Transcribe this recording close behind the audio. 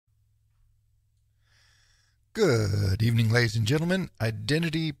Good evening, ladies and gentlemen.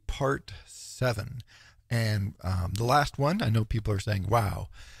 Identity Part 7. And the last one, I know people are saying, wow,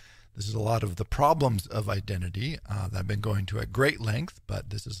 this is a lot of the problems of identity that I've been going to at great length, but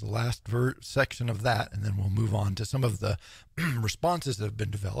this is the last section of that. And then we'll move on to some of the responses that have been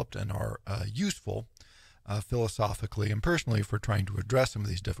developed and are useful philosophically and personally for trying to address some of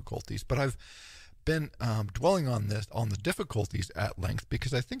these difficulties. But I've been dwelling on the difficulties at length,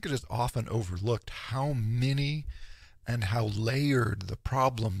 because I think it is often overlooked how many and how layered the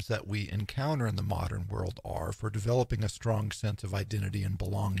problems that we encounter in the modern world are for developing a strong sense of identity and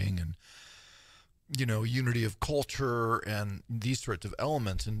belonging and, unity of culture and these sorts of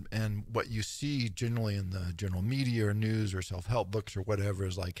elements. And what you see generally in the general media or news or self-help books or whatever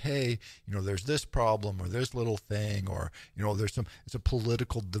is like, hey, there's this problem or this little thing, or, it's a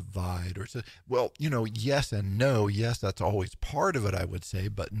political divide, or yes and no. Yes, that's always part of it, I would say,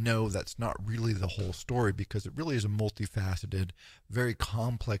 but no, that's not really the whole story, because it really is a multifaceted, very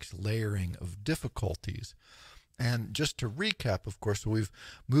complex layering of difficulties. And just to recap, of course, so we've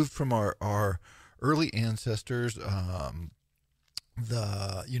moved from our early ancestors, the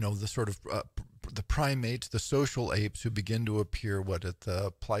sort of the primates, the social apes who begin to appear at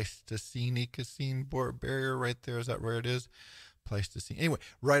the Pleistocene barrier right there. Is that where it is? Pleistocene. Anyway,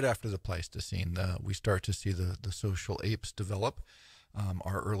 right after the Pleistocene, we start to see the social apes develop.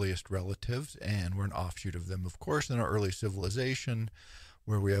 Our earliest relatives, and we're an offshoot of them, of course, in our early civilization,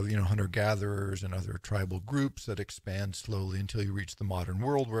 where we have, hunter-gatherers and other tribal groups that expand slowly until you reach the modern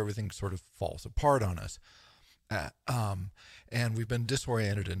world, where everything sort of falls apart on us. And we've been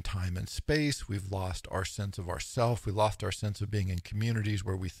disoriented in time and space. We've lost our sense of ourself. We lost our sense of being in communities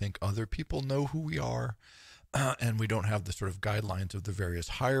where we think other people know who we are. And we don't have the sort of guidelines of the various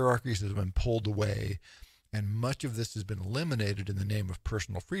hierarchies that have been pulled away. And much of this has been eliminated in the name of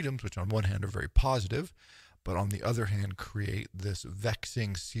personal freedoms, which on one hand are very positive, but on the other hand create this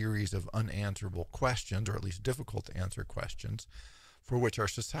vexing series of unanswerable questions, or at least difficult to answer questions, for which our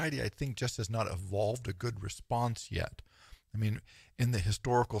society, I think, just has not evolved a good response yet. I mean, in the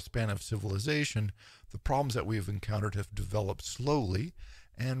historical span of civilization, the problems that we've encountered have developed slowly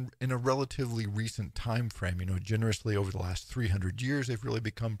and in a relatively recent time frame. Generously over the last 300 years, they've really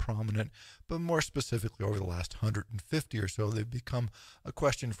become prominent, but more specifically over the last 150 or so, they've become a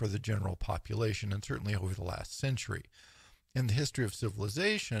question for the general population, and certainly over the last century. In the history of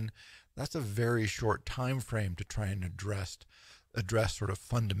civilization, that's a very short time frame to try and address sort of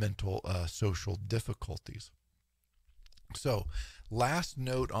fundamental social difficulties. So, last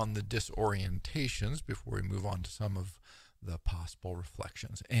note on the disorientations before we move on to some of the possible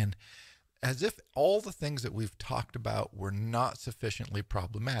reflections. And as if all the things that we've talked about were not sufficiently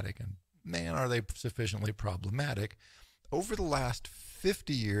problematic, and man, are they sufficiently problematic, over the last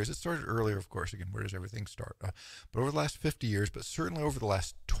 50 years, it started earlier, of course, again, where does everything start? But over the last 50 years, but certainly over the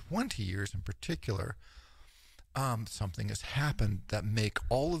last 20 years in particular, something has happened that make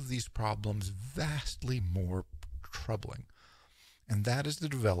all of these problems vastly more troubling. And that is the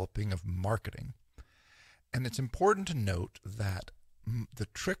developing of marketing. And it's important to note that the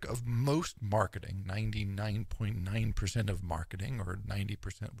trick of most marketing, 99.9% of marketing, or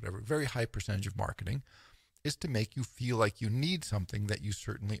 90%, whatever, very high percentage of marketing, is to make you feel like you need something that you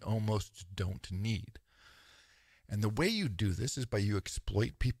certainly almost don't need. And the way you do this is by you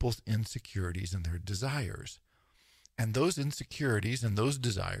exploit people's insecurities and their desires. And those insecurities and those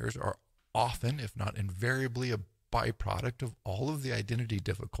desires are often, if not invariably, a byproduct of all of the identity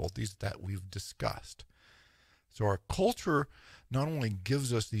difficulties that we've discussed. So our culture not only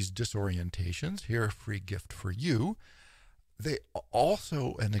gives us these disorientations, here a free gift for you, they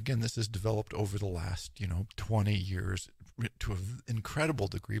also, and again, this has developed over the last, 20 years to an incredible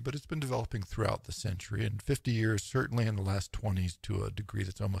degree, but it's been developing throughout the century, and 50 years, certainly in the last 20s, to a degree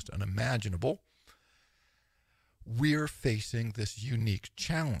that's almost unimaginable. We're facing this unique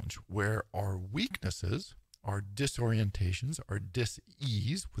challenge where our weaknesses, our disorientations, our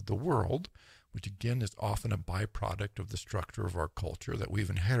dis-ease with the world, which again is often a byproduct of the structure of our culture that we've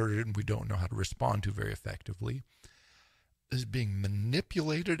inherited and we don't know how to respond to very effectively, is being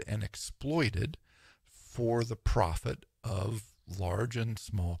manipulated and exploited for the profit of large and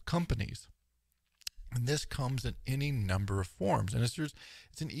small companies. And this comes in any number of forms. And it's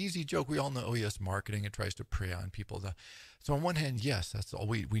an easy joke. We all know, oh yes, marketing, it tries to prey on people. So on one hand, yes, that's all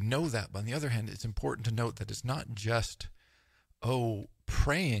we know that. But on the other hand, it's important to note that it's not just,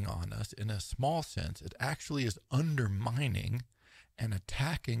 preying on us in a small sense. It actually is undermining and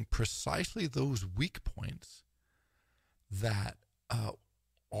attacking precisely those weak points that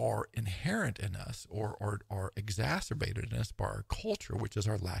are inherent in us or are exacerbated in us by our culture, which is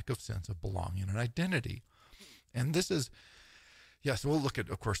our lack of sense of belonging and identity. And this is, yes, we'll look at,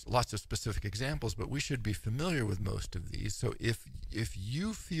 of course, lots of specific examples, but we should be familiar with most of these. So if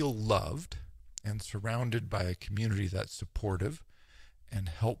you feel loved and surrounded by a community that's supportive and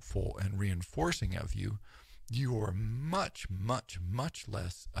helpful and reinforcing of you, you are much, much, much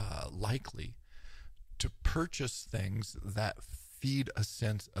less likely to purchase things that feed a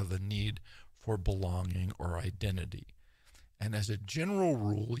sense of a need for belonging or identity. And as a general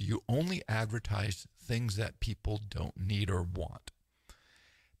rule, you only advertise things that people don't need or want.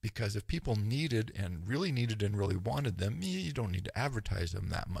 Because if people needed and really wanted them, you don't need to advertise them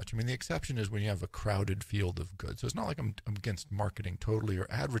that much. I mean, the exception is when you have a crowded field of goods. So it's not like I'm against marketing totally or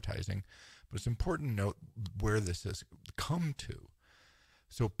advertising, but it's important to note where this has come to.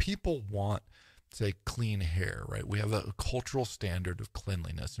 So people want, say, clean hair, right? We have a cultural standard of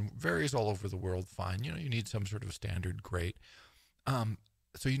cleanliness, and varies all over the world, fine. You need some sort of standard, great.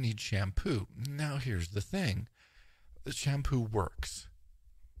 So you need shampoo. Now here's the thing. The shampoo works.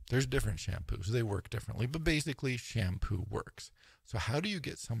 There's different shampoos. They work differently, but basically shampoo works. So how do you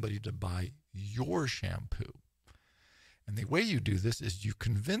get somebody to buy your shampoo? And the way you do this is you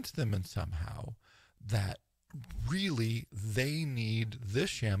convince them in somehow that really they need this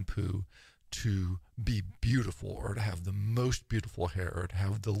shampoo to be beautiful, or to have the most beautiful hair, or to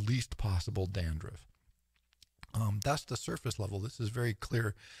have the least possible dandruff. That's the surface level. This is very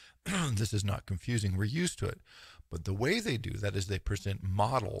clear. This is not confusing. We're used to it. But the way they do that is they present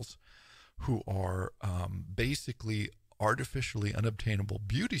models who are basically artificially unobtainable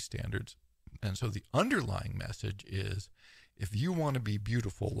beauty standards. And so the underlying message is, if you want to be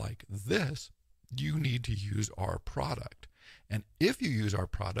beautiful like this, you need to use our product. And if you use our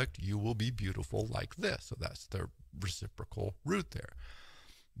product, you will be beautiful like this. So that's the reciprocal root there.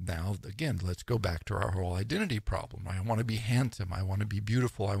 Now, again, let's go back to our whole identity problem. I want to be handsome. I want to be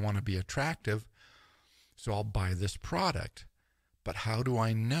beautiful. I want to be attractive. So I'll buy this product. But how do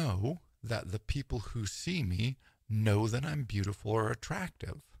I know that the people who see me know that I'm beautiful or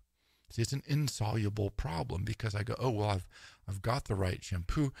attractive? See, it's an insoluble problem, because I go, oh, well, I've got the right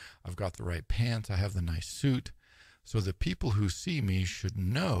shampoo. I've got the right pants. I have the nice suit. So the people who see me should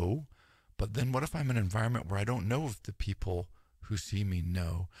know. But then what if I'm in an environment where I don't know if the people who see me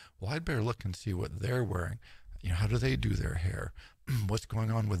know? Well, I'd better look and see what they're wearing. How do they do their hair? What's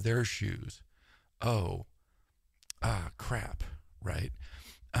going on with their shoes? Oh, crap, right?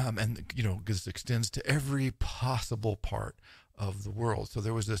 And this extends to every possible part of the world. So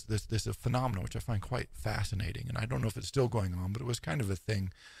there was this phenomenon which I find quite fascinating, and I don't know if it's still going on, but it was kind of a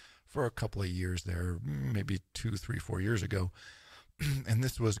thing for a couple of years there, maybe 2, 3, 4 years ago. And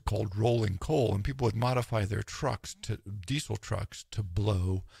this was called rolling coal, and people would modify their trucks, to diesel trucks, to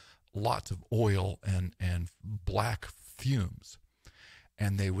blow lots of oil and black fumes.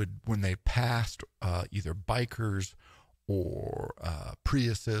 And they would, when they passed either bikers or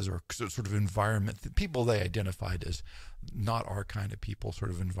Priuses, or sort of environment people they identified as not our kind of people,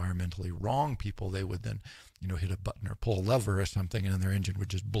 sort of environmentally wrong people, they would then hit a button or pull a lever or something, and then their engine would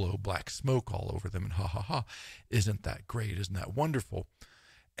just blow black smoke all over them, and ha ha ha, isn't that great, isn't that wonderful?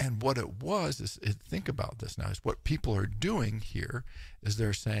 And what it was is, think about this now, is what people are doing here is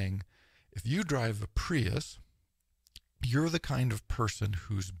they're saying, if you drive a Prius, you're the kind of person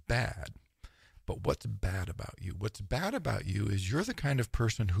who's bad. But what's bad about you? What's bad about you is you're the kind of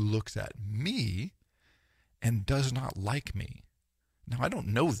person who looks at me and does not like me. Now, I don't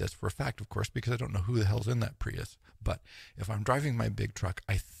know this for a fact, of course, because I don't know who the hell's in that Prius. But if I'm driving my big truck,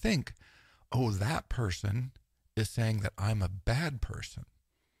 I think, oh, that person is saying that I'm a bad person.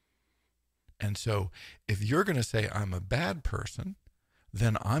 And so if you're going to say I'm a bad person,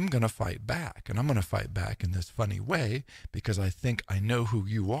 then I'm going to fight back. And I'm going to fight back in this funny way, because I think I know who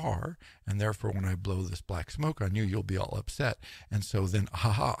you are. And therefore, when I blow this black smoke on you, you'll be all upset. And so then,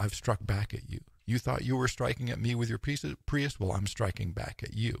 haha, I've struck back at you. You thought you were striking at me with your Prius? Well, I'm striking back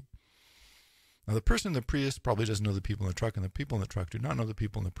at you. Now, the person in the Prius probably doesn't know the people in the truck, and the people in the truck do not know the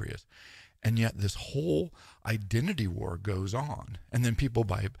people in the Prius. And yet this whole identity war goes on. And then people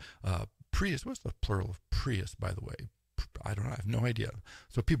buy Prius. What's the plural of Prius, by the way? I don't know. I have no idea.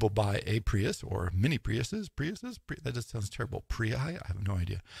 So people buy a Prius or mini Priuses. That just sounds terrible. Prii? I have no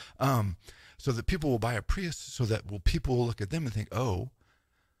idea. So that people will buy a Prius, so that people will look at them and think, oh,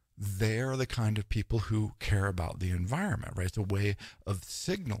 they're the kind of people who care about the environment, right? It's a way of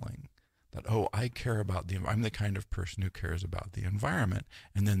signaling that, oh, I care about I'm the kind of person who cares about the environment.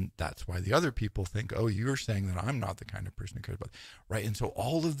 And then that's why the other people think, oh, you're saying that I'm not the kind of person who cares about, right? And so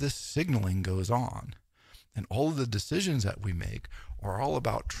all of this signaling goes on. And all of the decisions that we make are all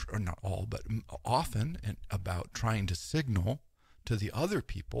about, or not all, but often about trying to signal to the other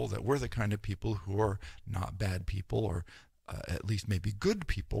people that we're the kind of people who are not bad people, or at least maybe good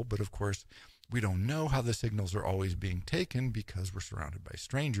people. But of course, we don't know how the signals are always being taken because we're surrounded by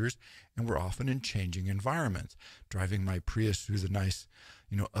strangers, and we're often in changing environments. Driving my Prius through the nice,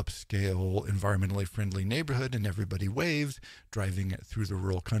 upscale, environmentally friendly neighborhood, and everybody waves. Driving it through the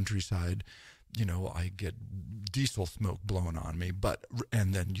rural countryside, I get diesel smoke blowing on me,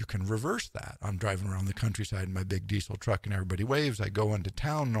 and then you can reverse that. I'm driving around the countryside in my big diesel truck and everybody waves. I go into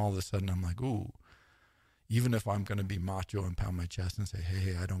town and all of a sudden I'm like, ooh, even if I'm going to be macho and pound my chest and say,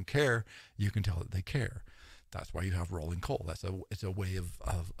 hey, I don't care, you can tell that they care. That's why you have rolling coal. It's a way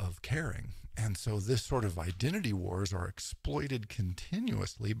of caring. And so this sort of identity wars are exploited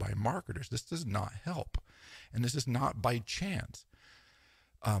continuously by marketers. This does not help. And this is not by chance.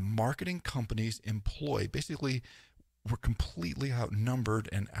 Marketing companies basically, we're completely outnumbered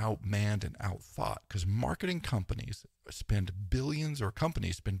and outmanned and outthought, because marketing companies spend billions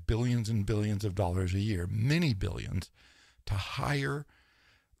and billions of dollars a year, many billions, to hire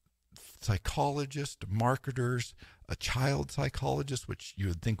psychologists, marketers, a child psychologist, which you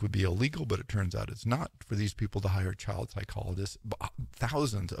would think would be illegal, but it turns out it's not, for these people to hire child psychologists,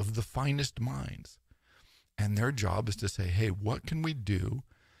 thousands of the finest minds. And their job is to say, hey, what can we do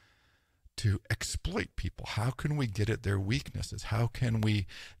to exploit people? How can we get at their weaknesses? How can we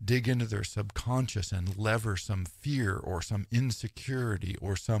dig into their subconscious and lever some fear or some insecurity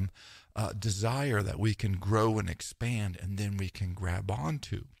or some desire that we can grow and expand, and then we can grab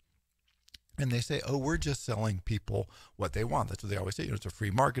onto? And they say, oh, we're just selling people what they want. That's what they always say. It's a free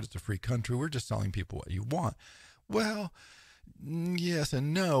market. It's a free country. We're just selling people what you want. Well, yes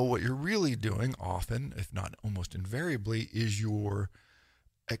and no. What you're really doing often, if not almost invariably, is you're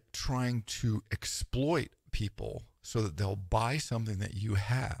trying to exploit people so that they'll buy something that you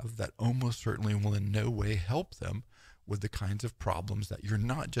have that almost certainly will in no way help them with the kinds of problems that you're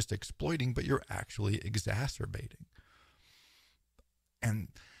not just exploiting, but you're actually exacerbating. And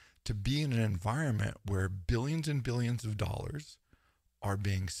to be in an environment where billions and billions of dollars are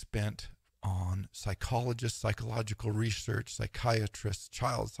being spent on psychologists, psychological research, psychiatrists,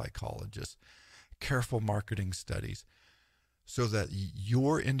 child psychologists, careful marketing studies, so that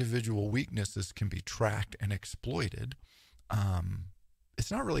your individual weaknesses can be tracked and exploited, it's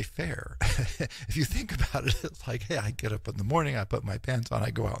not really fair. If you think about it, it's like, hey, I get up in the morning, I put my pants on,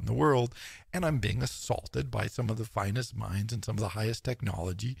 I go out in the world, and I'm being assaulted by some of the finest minds and some of the highest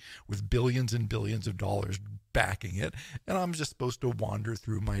technology with billions and billions of dollars backing it, and I'm just supposed to wander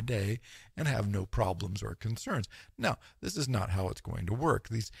through my day and have no problems or concerns. Now, this is not how it's going to work.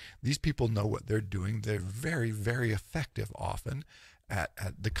 These people know what they're doing. They're very, very effective often at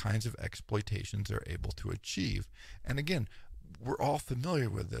the kinds of exploitations they're able to achieve. And again, we're all familiar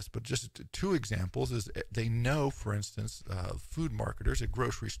with this, but just two examples is they know, for instance, food marketers at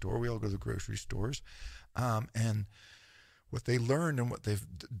grocery store. We all go to the grocery stores, and what they learned and what they've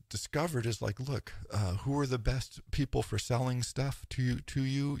discovered is like, look, who are the best people for selling stuff to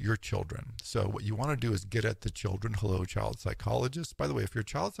you? Your children. So what you want to do is get at the children. Hello, child psychologists. By the way, if you're a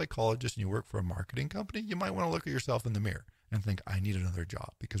child psychologist and you work for a marketing company, you might want to look at yourself in the mirror and think, I need another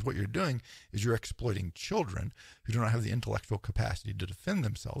job, because what you're doing is you're exploiting children who do not have the intellectual capacity to defend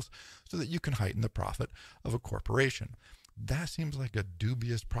themselves so that you can heighten the profit of a corporation. That seems like a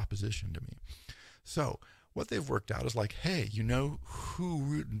dubious proposition to me. So what they've worked out is like, hey,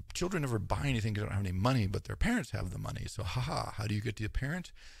 children never buy anything because they don't have any money, but their parents have the money. So how do you get to the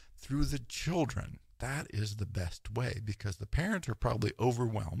parents? Through the children. That is the best way, because the parents are probably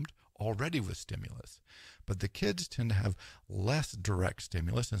overwhelmed already with stimulus, but the kids tend to have less direct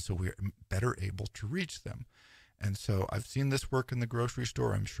stimulus, and so we're better able to reach them. And so I've seen this work in the grocery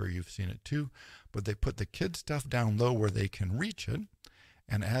store. I'm sure you've seen it too, but they put the kid stuff down low where they can reach it.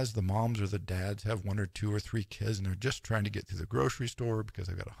 And as the moms or the dads have 1 or 2 or 3 kids and they're just trying to get through the grocery store because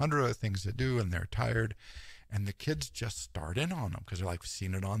they've got 100 other things to do and they're tired, and the kids just start in on them because they're like,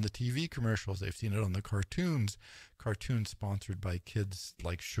 seen it on the TV commercials. They've seen it on the cartoons sponsored by kids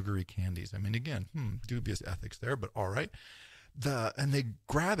like sugary candies. I mean, again, dubious ethics there, but all right. And they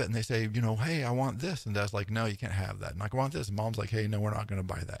grab it and they say, hey, I want this. And dad's like, no, you can't have that. And I want this. And mom's like, hey, no, we're not going to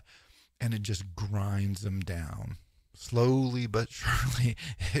buy that. And it just grinds them down. Slowly but surely,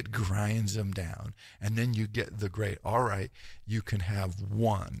 it grinds them down. And then you get the great, all right, you can have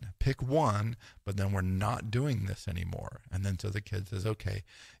one. Pick one, but then we're not doing this anymore. And then so the kid says, okay,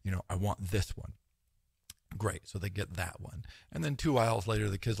 I want this one. Great. So they get that one. And then 2 aisles later,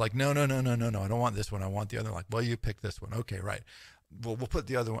 the kid's like, no, I don't want this one. I want the other one. Like, well, you pick this one. Okay, right. Well, we'll put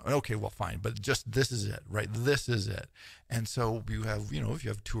the other one. Okay, well, fine. But just this is it, right? This is it. And so you have, if you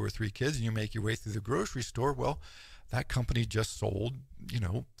have 2 or 3 kids and you make your way through the grocery store, well, that company just sold,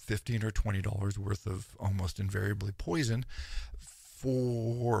 $15 or $20 worth of almost invariably poison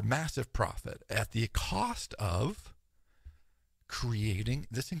for massive profit at the cost of creating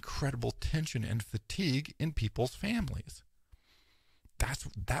this incredible tension and fatigue in people's families.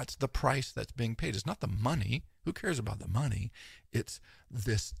 That's the price that's being paid. It's not the money. Who cares about the money? It's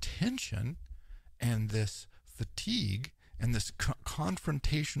this tension and this fatigue and this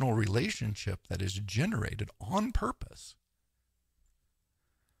confrontational relationship that is generated on purpose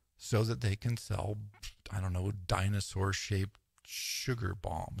so that they can sell, dinosaur-shaped sugar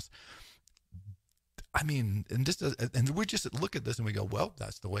bombs. I mean, and we just look at this and we go, well,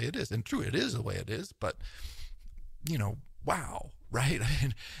 that's the way it is. And true, it is the way it is, but, wow, right?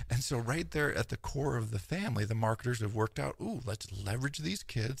 And so right there at the core of the family, the marketers have worked out, let's leverage these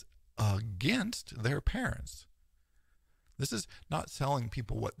kids against their parents. This is not selling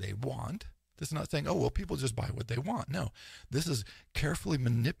people what they want. This is not saying, people just buy what they want. No, this is carefully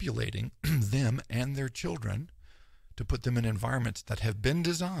manipulating them and their children to put them in environments that have been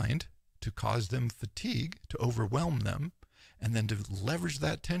designed to cause them fatigue, to overwhelm them, and then to leverage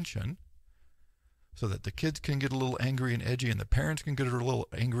that tension so that the kids can get a little angry and edgy and the parents can get a little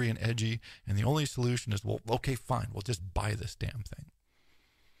angry and edgy. And the only solution is, well, okay, fine, we'll just buy this damn thing.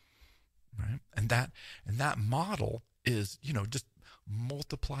 Right? And that model is, just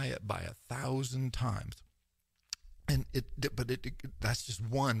multiply it by 1,000 times. And that's just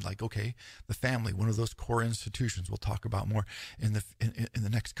one, the family, one of those core institutions we'll talk about more in the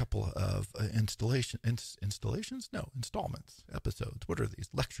next couple of installments, episodes. What are these?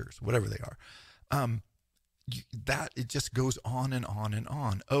 Lectures, whatever they are. That it just goes on and on and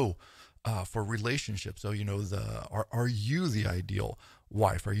on. For relationships. So, are you the ideal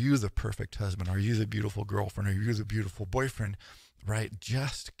wife? Are you the perfect husband? Are you the beautiful girlfriend? Are you the beautiful boyfriend? Right?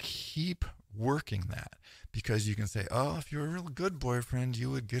 Just keep working that, because you can say, if you're a real good boyfriend, you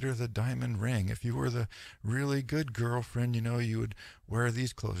would get her the diamond ring. If you were the really good girlfriend, you would wear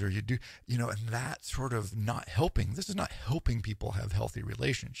these clothes, or you do, and that sort of not helping. This is not helping people have healthy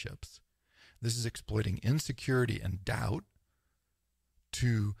relationships. This is exploiting insecurity and doubt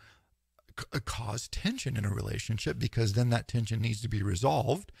to cause tension in a relationship, because then that tension needs to be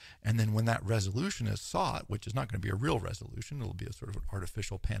resolved. And then when that resolution is sought, which is not going to be a real resolution, it'll be a sort of an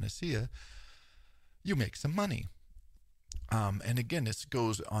artificial panacea, you make some money. And again, this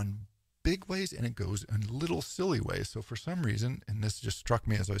goes on big ways and it goes in little silly ways. So for some reason, and this just struck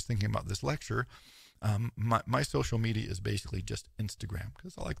me as I was thinking about this lecture, my social media is basically just Instagram,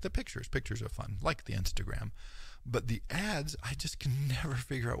 because I like the pictures. Pictures are fun, like the Instagram. But the ads, I just can never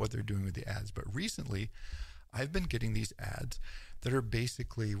figure out what they're doing with the ads. But recently, I've been getting these ads that are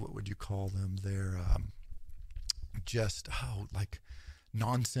basically, what would you call them? They're just,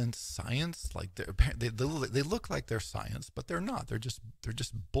 nonsense science. Like they look like they're science, but they're not. They're just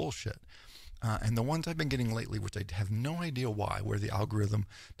bullshit. And the ones I've been getting lately, which I have no idea why, where the algorithm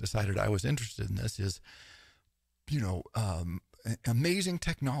decided I was interested in this, is, amazing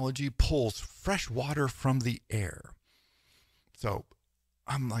technology pulls fresh water from the air. So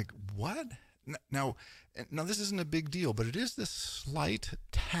I'm like, what? Now this isn't a big deal, but it is this slight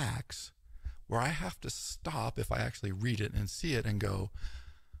tax where I have to stop if I actually read it and see it and go,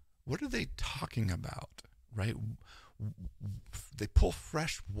 what are they talking about, right? They pull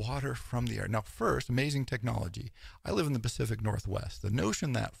fresh water from the air. Now, first, amazing technology. I live in the Pacific Northwest. The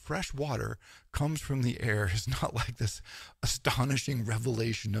notion that fresh water comes from the air is not like this astonishing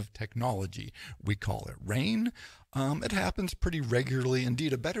revelation of technology. We call it rain. It happens pretty regularly.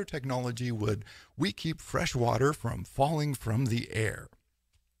 Indeed, a better technology we keep fresh water from falling from the air.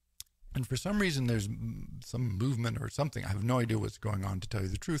 And for some reason, there's some movement or something, I have no idea what's going on, to tell you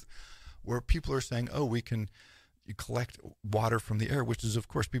the truth, where people are saying, you collect water from the air, which is, of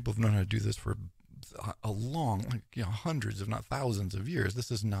course, people have known how to do this for a long, hundreds, if not thousands of years.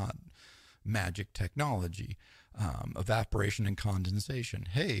 This is not magic technology. Evaporation and condensation.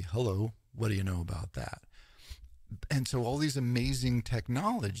 Hey, hello, what do you know about that? And so all these amazing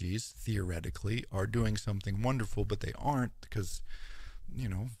technologies, theoretically, are doing something wonderful, but they aren't, because,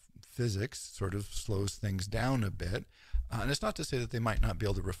 physics sort of slows things down a bit. And it's not to say that they might not be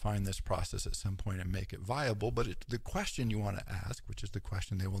able to refine this process at some point and make it viable, but the question you want to ask, which is the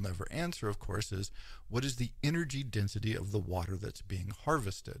question they will never answer, of course, is what is the energy density of the water that's being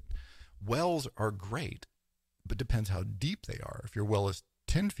harvested? Wells are great, but depends how deep they are. If your well is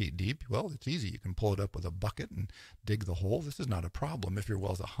 10 feet deep, well, it's easy. You can pull it up with a bucket and dig the hole. This is not a problem. If your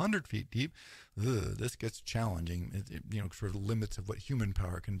well is 100 feet deep, this gets challenging. It sort of limits of what human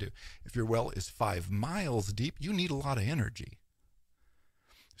power can do. If your well is 5 miles deep, you need a lot of energy.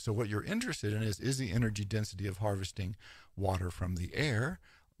 So what you're interested in is the energy density of harvesting water from the air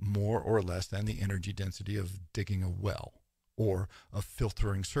more or less than the energy density of digging a well or of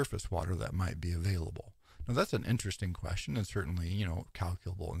filtering surface water that might be available? Now, that's an interesting question and certainly,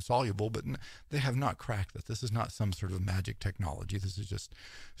 calculable and soluble, but they have not cracked that. This is not some sort of magic technology. This is just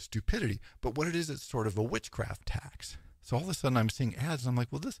stupidity. But what it is, it's sort of a witchcraft tax. So all of a sudden I'm seeing ads and I'm like,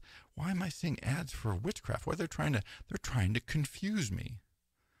 well, why am I seeing ads for witchcraft? Why they're trying to confuse me.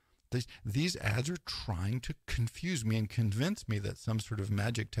 These ads are trying to confuse me and convince me that some sort of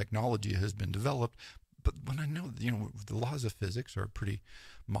magic technology has been developed. But when I know, the laws of physics are pretty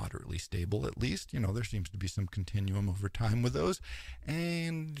moderately stable, at least, there seems to be some continuum over time with those.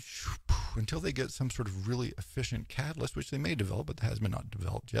 And until they get some sort of really efficient catalyst, which they may develop, but has been not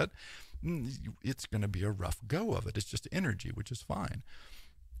developed yet, it's going to be a rough go of it. It's just energy, which is fine.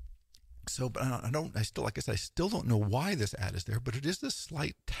 So, but I still don't know why this ad is there, but it is this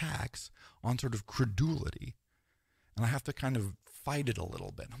slight tax on sort of credulity. And I have to kind of fight it a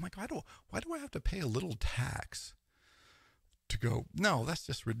little bit. I'm like, why do I have to pay a little tax to go, no, that's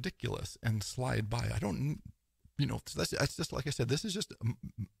just ridiculous, and slide by? I don't, that's just, like I said, this is just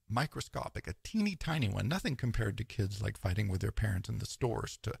microscopic, a teeny tiny one, nothing compared to kids like fighting with their parents in the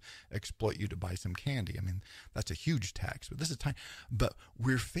stores to exploit you to buy some candy. I mean, that's a huge tax, but this is tiny. But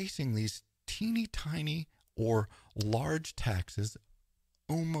we're facing these teeny tiny or large taxes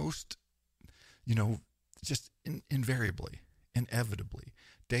almost, just invariably, inevitably,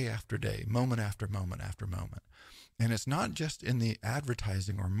 day after day, moment after moment after moment. And it's not just in the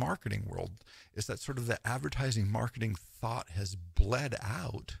advertising or marketing world. It's that sort of the advertising marketing thought has bled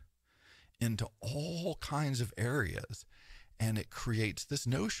out into all kinds of areas. And it creates this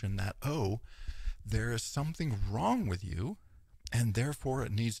notion that, there is something wrong with you, and therefore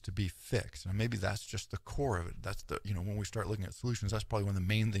it needs to be fixed. And maybe that's just the core of it. That's when we start looking at solutions, that's probably one of the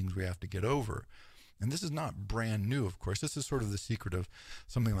main things we have to get over. And this is not brand new, of course. This is sort of the secret of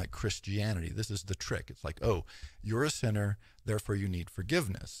something like Christianity. This is the trick. It's like, you're a sinner, therefore you need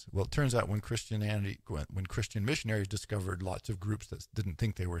forgiveness. Well, it turns out when Christian missionaries discovered lots of groups that didn't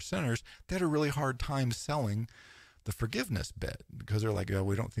think they were sinners, they had a really hard time selling the forgiveness bit, because they're like,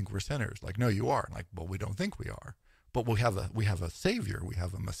 we don't think we're sinners. Like, no, you are. Like, well, we don't think we are. But we have a savior, we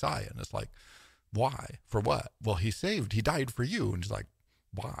have a Messiah. And it's like, why? For what? Well, he died for you. And it's like,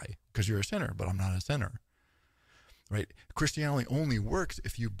 why? Because you're a sinner, but I'm not a sinner, right? Christianity only works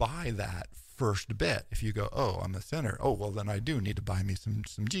if you buy that first bit. If you go, I'm a sinner, well, then I do need to buy me some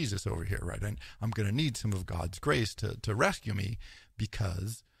Jesus over here, right? And I'm going to need some of God's grace to rescue me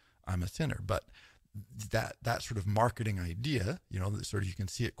because I'm a sinner. But that sort of marketing idea, sort of, you can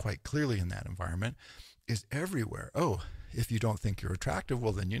see it quite clearly in that environment, is everywhere. If you don't think you're attractive,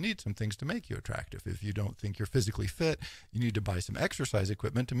 well, then you need some things to make you attractive. If you don't think you're physically fit, you need to buy some exercise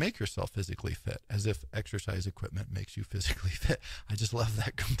equipment to make yourself physically fit, as if exercise equipment makes you physically fit. I just love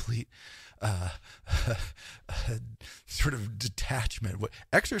that complete sort of detachment. What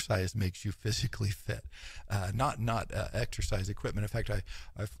exercise makes you physically fit, not exercise equipment. In fact, I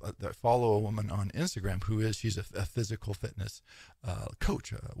follow a woman on Instagram she's a physical fitness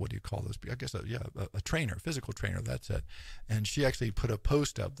coach. What do you call those? I guess a trainer, physical trainer. That's it. And she actually put a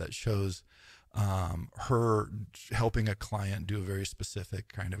post up that shows her helping a client do a very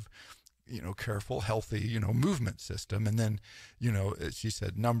specific kind of, careful, healthy, movement system. And then, she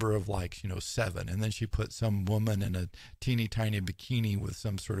said number of likes, 7. And then she put some woman in a teeny tiny bikini with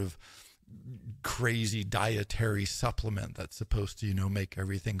some sort of crazy dietary supplement that's supposed to, make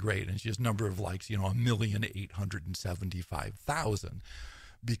everything great. And she has number of likes, 1,875,000,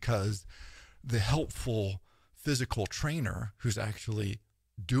 because the helpful physical trainer who's actually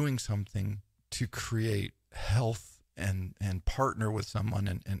doing something to create health and partner with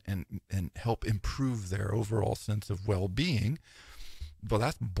someone and help improve their overall sense of well-being, well,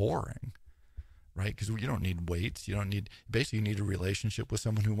 that's boring, right? Because you don't need weights. You need a relationship with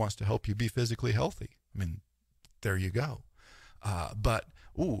someone who wants to help you be physically healthy. I mean, there you go. But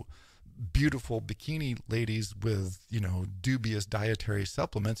beautiful bikini ladies with, dubious dietary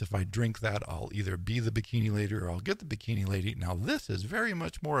supplements. If I drink that, I'll either be the bikini lady or I'll get the bikini lady. Now, this is very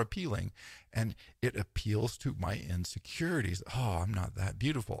much more appealing, and it appeals to my insecurities. I'm not that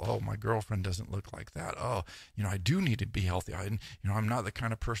beautiful. My girlfriend doesn't look like that. I do need to be healthy. I'm not the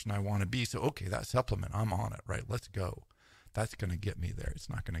kind of person I want to be. So, okay, that supplement, I'm on it, right? Let's go. That's going to get me there. It's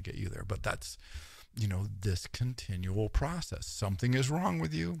not going to get you there, but that's, this continual process. Something is wrong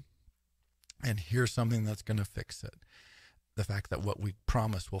with you, and here's something that's going to fix it. The fact that what we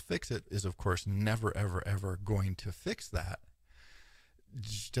promise will fix it is, of course, never, ever, ever going to fix that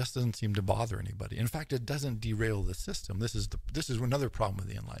just doesn't seem to bother anybody. In fact, it doesn't derail the system. This is another problem with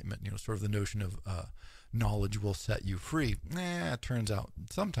the Enlightenment. Sort of the notion of knowledge will set you free. It turns out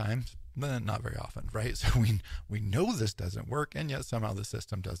sometimes, but not very often, right? So we know this doesn't work, and yet somehow the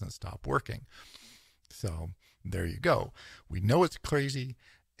system doesn't stop working. So there you go. We know it's crazy,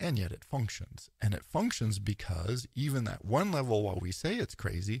 and yet it functions. And it functions because even at one level, while we say it's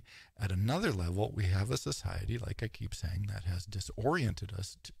crazy, at another level, we have a society, like I keep saying, that has disoriented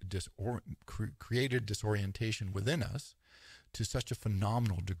us, created disorientation within us to such a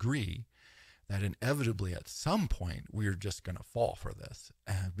phenomenal degree that inevitably at some point we're just going to fall for this,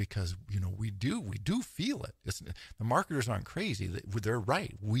 because we do feel it. The marketers aren't crazy. They're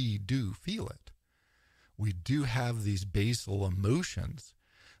right. We do feel it. We do have these basal emotions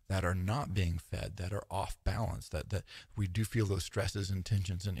that are not being fed, that are off balance, that we do feel those stresses and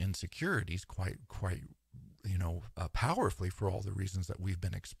tensions and insecurities quite powerfully for all the reasons that we've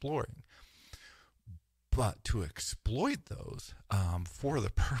been exploring. But to exploit those for the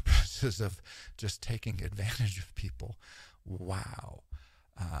purposes of just taking advantage of people, wow.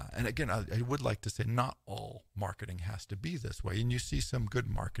 And again, I would like to say not all marketing has to be this way. And you see some good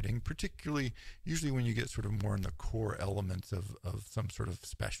marketing, particularly usually when you get sort of more in the core elements of some sort of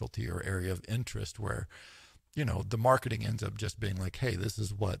specialty or area of interest where, the marketing ends up just being like, hey, this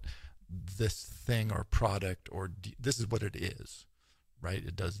is what this thing or product this is what it is, right?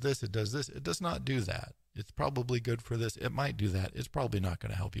 It does this, it does this. It does not do that. It's probably good for this. It might do that. It's probably not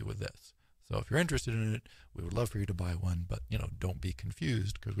going to help you with this. So if you're interested in it, we would love for you to buy one, but don't be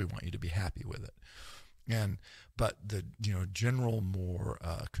confused because we want you to be happy with it. But the general more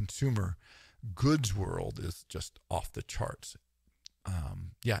consumer goods world is just off the charts.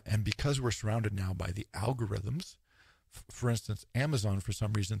 And because we're surrounded now by the algorithms, for instance, Amazon for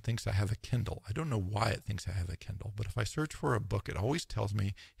some reason thinks I have a Kindle. I don't know why it thinks I have a Kindle, but if I search for a book, it always tells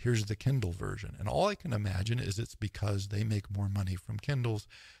me here's the Kindle version. And all I can imagine is it's because they make more money from Kindles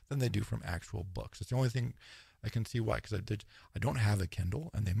than they do from actual books. It's the only thing I can see why, because I don't have a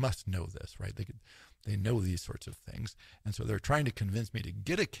Kindle, and they must know this, right? They know these sorts of things. And so they're trying to convince me to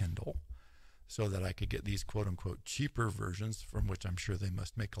get a Kindle so that I could get these quote unquote cheaper versions, from which I'm sure they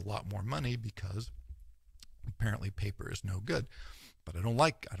must make a lot more money because apparently paper is no good. But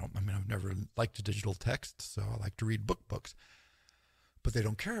I've never liked digital text, so I like to read books. But they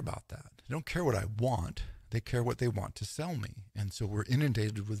don't care about that. They don't care what I want. They care what they want to sell me. And so we're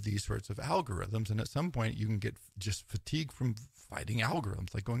inundated with these sorts of algorithms. And at some point you can get just fatigued from fighting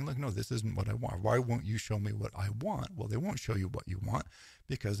algorithms, like going like, no, this isn't what I want. Why won't you show me what I want? Well, they won't show you what you want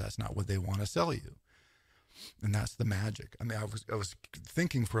because that's not what they want to sell you. And that's the magic. I mean, I was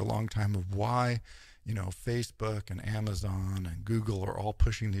thinking for a long time of why, Facebook and Amazon and Google are all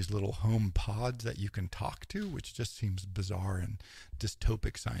pushing these little home pods that you can talk to, which just seems bizarre and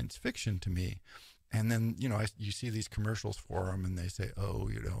dystopic science fiction to me. And then, you see these commercials for them and they say,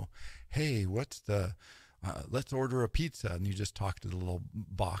 hey, let's order a pizza. And you just talk to the little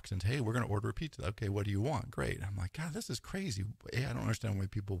box and say, hey, we're going to order a pizza. Okay, what do you want? Great. I'm like, God, this is crazy. A, I don't understand why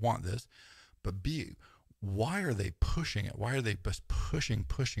people want this. But B, why are they pushing it? Why are they just pushing?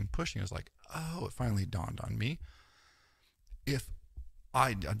 It's like, it finally dawned on me. If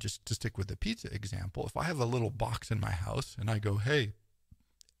I just to stick with the pizza example, if I have a little box in my house and I go, hey,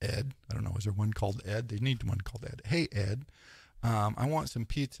 Ed, I don't know, is there one called Ed? They need one called Ed. Hey, Ed, I want some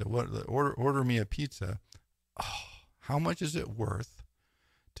pizza. Order me a pizza. Oh, how much is it worth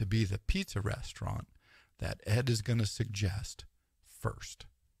to be the pizza restaurant that Ed is going to suggest first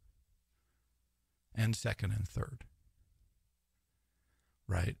and second and third?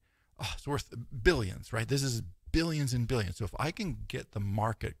 Right? Oh, it's worth billions, right? This is billions and billions. So if I can get the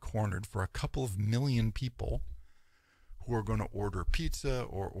market cornered for a couple of million people who are going to order pizza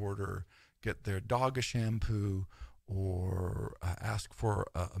or get their dog a shampoo or ask for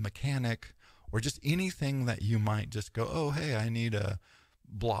a mechanic or just anything that you might just go, oh, hey, I need a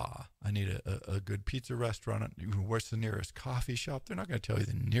good pizza restaurant. Where's the nearest coffee shop? They're not going to tell you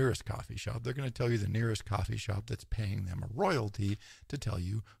the nearest coffee shop. They're going to tell you the nearest coffee shop that's paying them a royalty to tell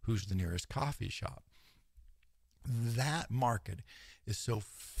you who's the nearest coffee shop. That market is so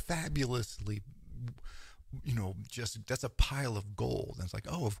fabulously, that's a pile of gold. And it's like,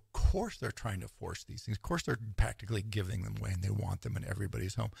 oh, of course they're trying to force these things. Of course they're practically giving them away and they want them in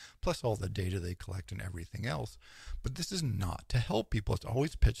everybody's home, plus all the data they collect and everything else. But this is not to help people. It's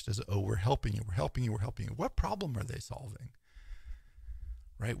always pitched as, oh, we're helping you. What problem are they solving?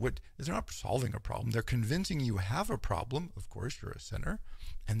 Right? They're not solving a problem. They're convincing you have a problem. Of course, you're a sinner.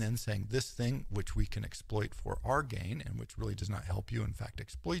 And then saying this thing, which we can exploit for our gain and which really does not help you, in fact,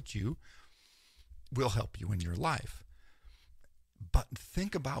 exploit you, will help you in your life. But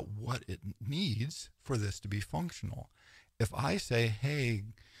think about what it needs for this to be functional. If I say, hey,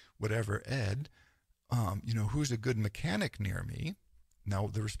 whatever, Ed, who's a good mechanic near me? Now,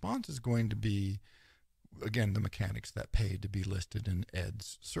 the response is going to be, again, the mechanics that pay to be listed in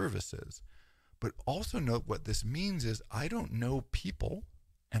Ed's services. But also note what this means is I don't know people,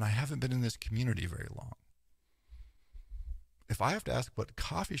 and I haven't been in this community very long. If I have to ask what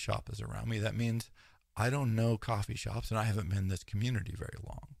coffee shop is around me, that means I don't know coffee shops and I haven't been in this community very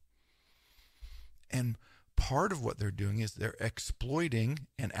long. And part of what they're doing is they're exploiting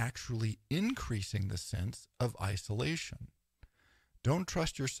and actually increasing the sense of isolation. Don't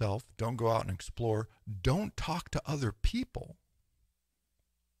trust yourself. Don't go out and explore. Don't talk to other people.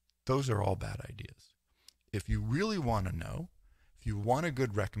 Those are all bad ideas. If you really want to know, if you want a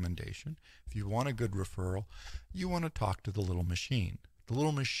good recommendation, if you want a good referral, you want to talk to the little machine. The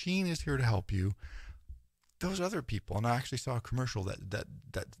little machine is here to help you. Those other people, and I actually saw a commercial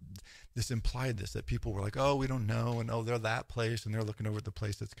that this implied this, that people were like, oh, we don't know, and oh, they're that place, and they're looking over at the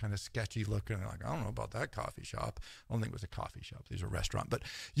place that's kind of sketchy looking, and they're like, I don't know about that coffee shop. I don't think it was a coffee shop. It was a restaurant. But,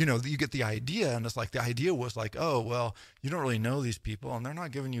 you get the idea, and it's like the idea was like, oh, well, you don't really know these people, and they're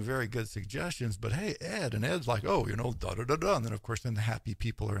not giving you very good suggestions, but hey, Ed, and Ed's like, oh, da-da-da-da, and then, of course, then the happy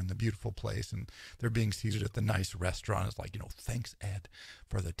people are in the beautiful place, and they're being seated at the nice restaurant. It's like, thanks, Ed,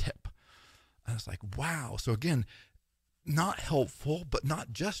 for the tip. And it's like, wow. So again, not helpful, but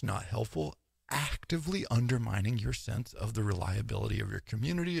not just not helpful, actively undermining your sense of the reliability of your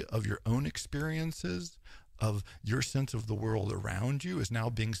community, of your own experiences, of your sense of the world around you is now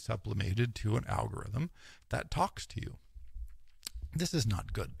being sublimated to an algorithm that talks to you. This is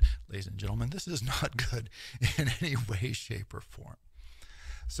not good, ladies and gentlemen. This is not good in any way, shape, or form.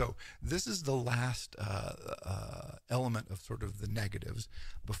 So this is the last element of sort of the negatives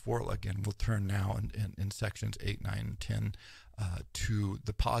before, again, we'll turn now in sections 8, 9, and 10 to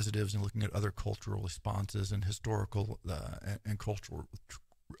the positives and looking at other cultural responses and historical and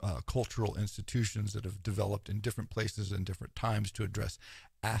cultural institutions that have developed in different places and different times to address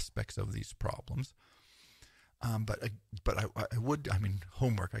aspects of these problems. But I would,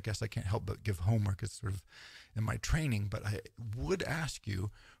 homework, I guess I can't help but give homework as sort of in my training, but I would ask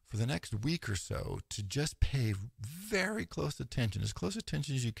you for the next week or so to just pay very close attention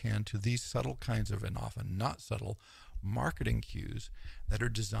as you can to these subtle kinds of, and often not subtle, marketing cues that are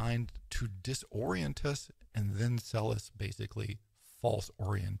designed to disorient us and then sell us basically false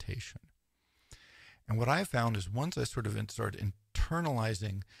orientation. And what I found is once I sort of started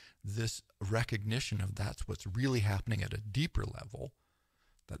internalizing this recognition of that's what's really happening at a deeper level,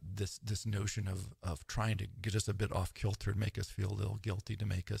 that this notion of trying to get us a bit off kilter, make us feel a little guilty, to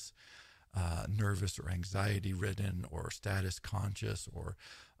make us nervous or anxiety ridden or status conscious or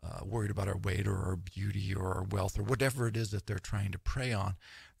worried about our weight or our beauty or our wealth or whatever it is that they're trying to prey on,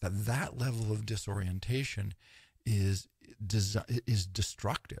 that level of disorientation is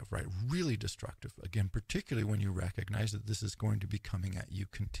destructive, right? Really destructive. Again, particularly when you recognize that this is going to be coming at you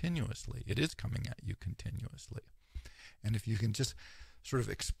continuously. It is coming at you continuously. And if you can just sort of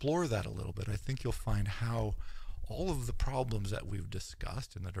explore that a little bit, I think you'll find how all of the problems that we've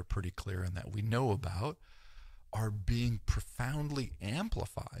discussed and that are pretty clear and that we know about are being profoundly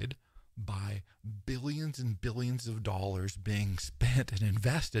amplified by billions and billions of dollars being spent and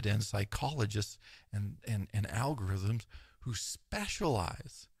invested in psychologists and algorithms who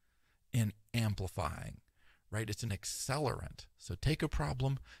specialize in amplifying, right? It's an accelerant. So take a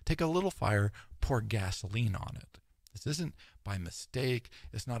problem, take a little fire, pour gasoline on it. This isn't by mistake.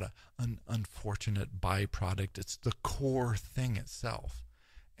 It's not an unfortunate byproduct. It's the core thing itself.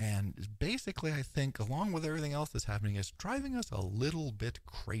 And basically, I think, along with everything else that's happening, is driving us a little bit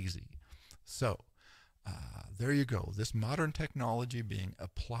crazy. So there you go. This modern technology being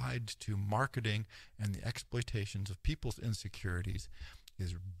applied to marketing and the exploitations of people's insecurities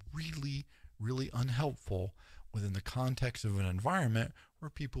is really, really unhelpful within the context of an environment where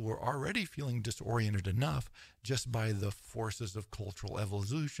people were already feeling disoriented enough just by the forces of cultural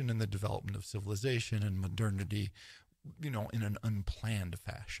evolution and the development of civilization and modernity, in an unplanned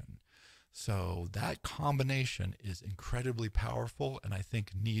fashion. So that combination is incredibly powerful and I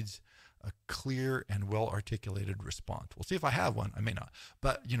think needs a clear and well-articulated response. We'll see if I have one. I may not.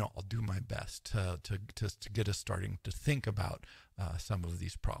 But, I'll do my best to get us starting to think about some of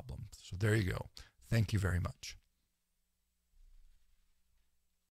these problems. So there you go. Thank you very much.